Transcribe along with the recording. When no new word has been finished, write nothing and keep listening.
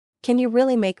Can you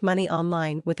really make money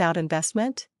online without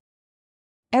investment?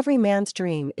 Every man's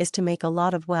dream is to make a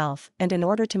lot of wealth, and in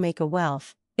order to make a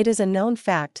wealth, it is a known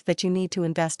fact that you need to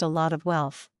invest a lot of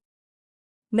wealth.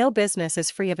 No business is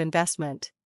free of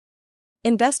investment.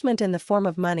 Investment in the form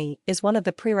of money is one of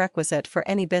the prerequisites for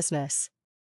any business.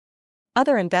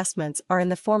 Other investments are in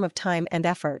the form of time and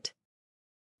effort.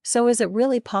 So is it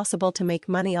really possible to make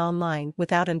money online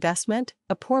without investment?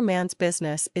 A poor man's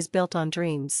business is built on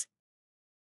dreams.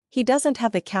 He doesn't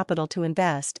have the capital to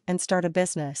invest and start a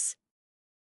business.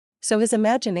 So his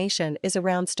imagination is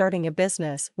around starting a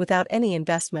business without any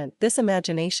investment. This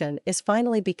imagination is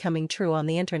finally becoming true on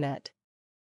the internet.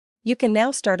 You can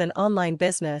now start an online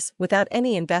business without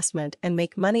any investment and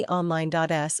make money online.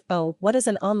 So, what is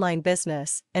an online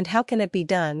business, and how can it be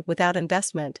done without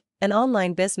investment? An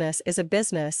online business is a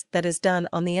business that is done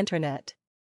on the internet.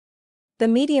 The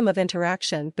medium of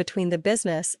interaction between the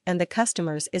business and the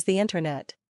customers is the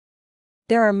internet.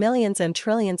 There are millions and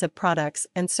trillions of products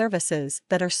and services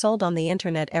that are sold on the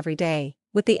internet every day.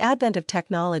 With the advent of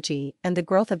technology and the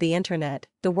growth of the internet,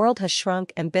 the world has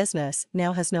shrunk and business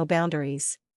now has no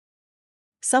boundaries.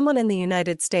 Someone in the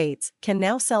United States can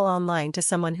now sell online to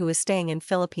someone who is staying in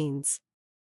Philippines.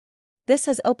 This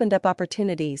has opened up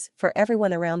opportunities for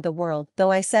everyone around the world.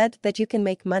 Though I said that you can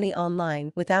make money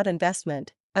online without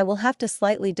investment, I will have to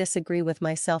slightly disagree with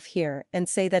myself here and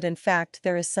say that in fact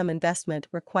there is some investment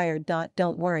required.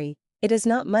 Don't worry, it is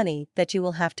not money that you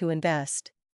will have to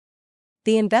invest.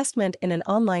 The investment in an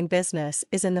online business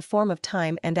is in the form of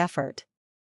time and effort.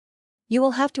 You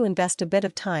will have to invest a bit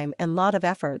of time and lot of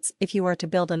efforts if you are to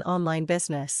build an online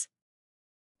business.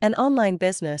 An online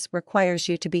business requires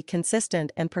you to be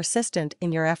consistent and persistent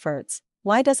in your efforts.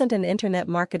 Why doesn't an internet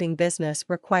marketing business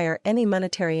require any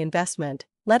monetary investment?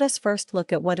 Let us first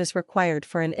look at what is required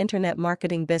for an internet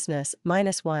marketing business. 1.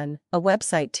 A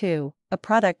website. 2. A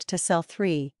product to sell.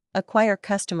 3. Acquire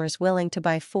customers willing to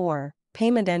buy. 4.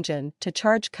 Payment engine to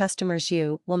charge customers.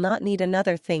 You will not need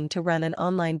another thing to run an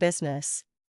online business.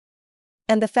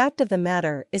 And the fact of the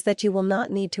matter is that you will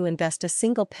not need to invest a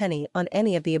single penny on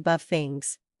any of the above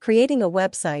things. Creating a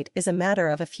website is a matter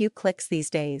of a few clicks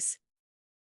these days.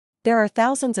 There are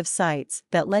thousands of sites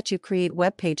that let you create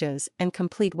web pages and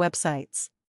complete websites.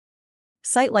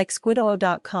 Site like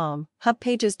Squidoo.com,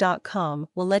 Hubpages.com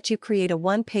will let you create a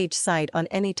one-page site on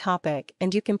any topic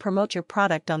and you can promote your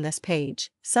product on this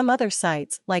page. Some other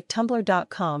sites like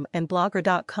Tumblr.com and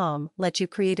Blogger.com let you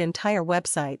create entire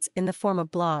websites in the form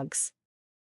of blogs.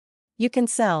 You can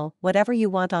sell whatever you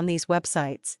want on these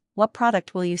websites. What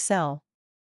product will you sell?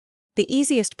 The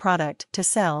easiest product to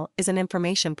sell is an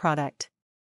information product.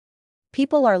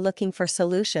 People are looking for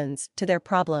solutions to their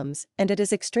problems, and it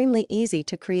is extremely easy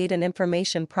to create an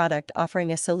information product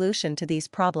offering a solution to these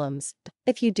problems.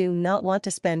 If you do not want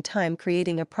to spend time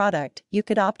creating a product, you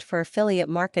could opt for affiliate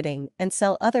marketing and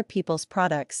sell other people's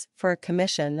products for a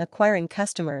commission. Acquiring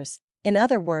customers, in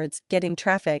other words, getting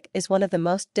traffic, is one of the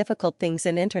most difficult things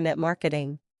in internet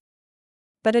marketing.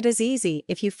 But it is easy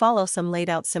if you follow some laid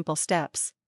out simple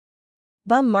steps.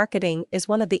 Bum marketing is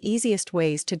one of the easiest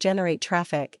ways to generate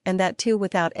traffic, and that too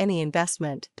without any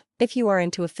investment. If you are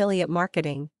into affiliate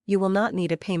marketing, you will not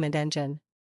need a payment engine.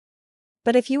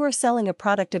 But if you are selling a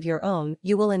product of your own,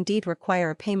 you will indeed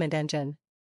require a payment engine.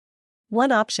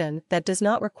 One option that does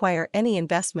not require any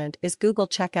investment is Google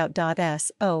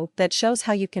Checkout.so, that shows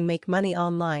how you can make money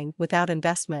online without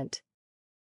investment.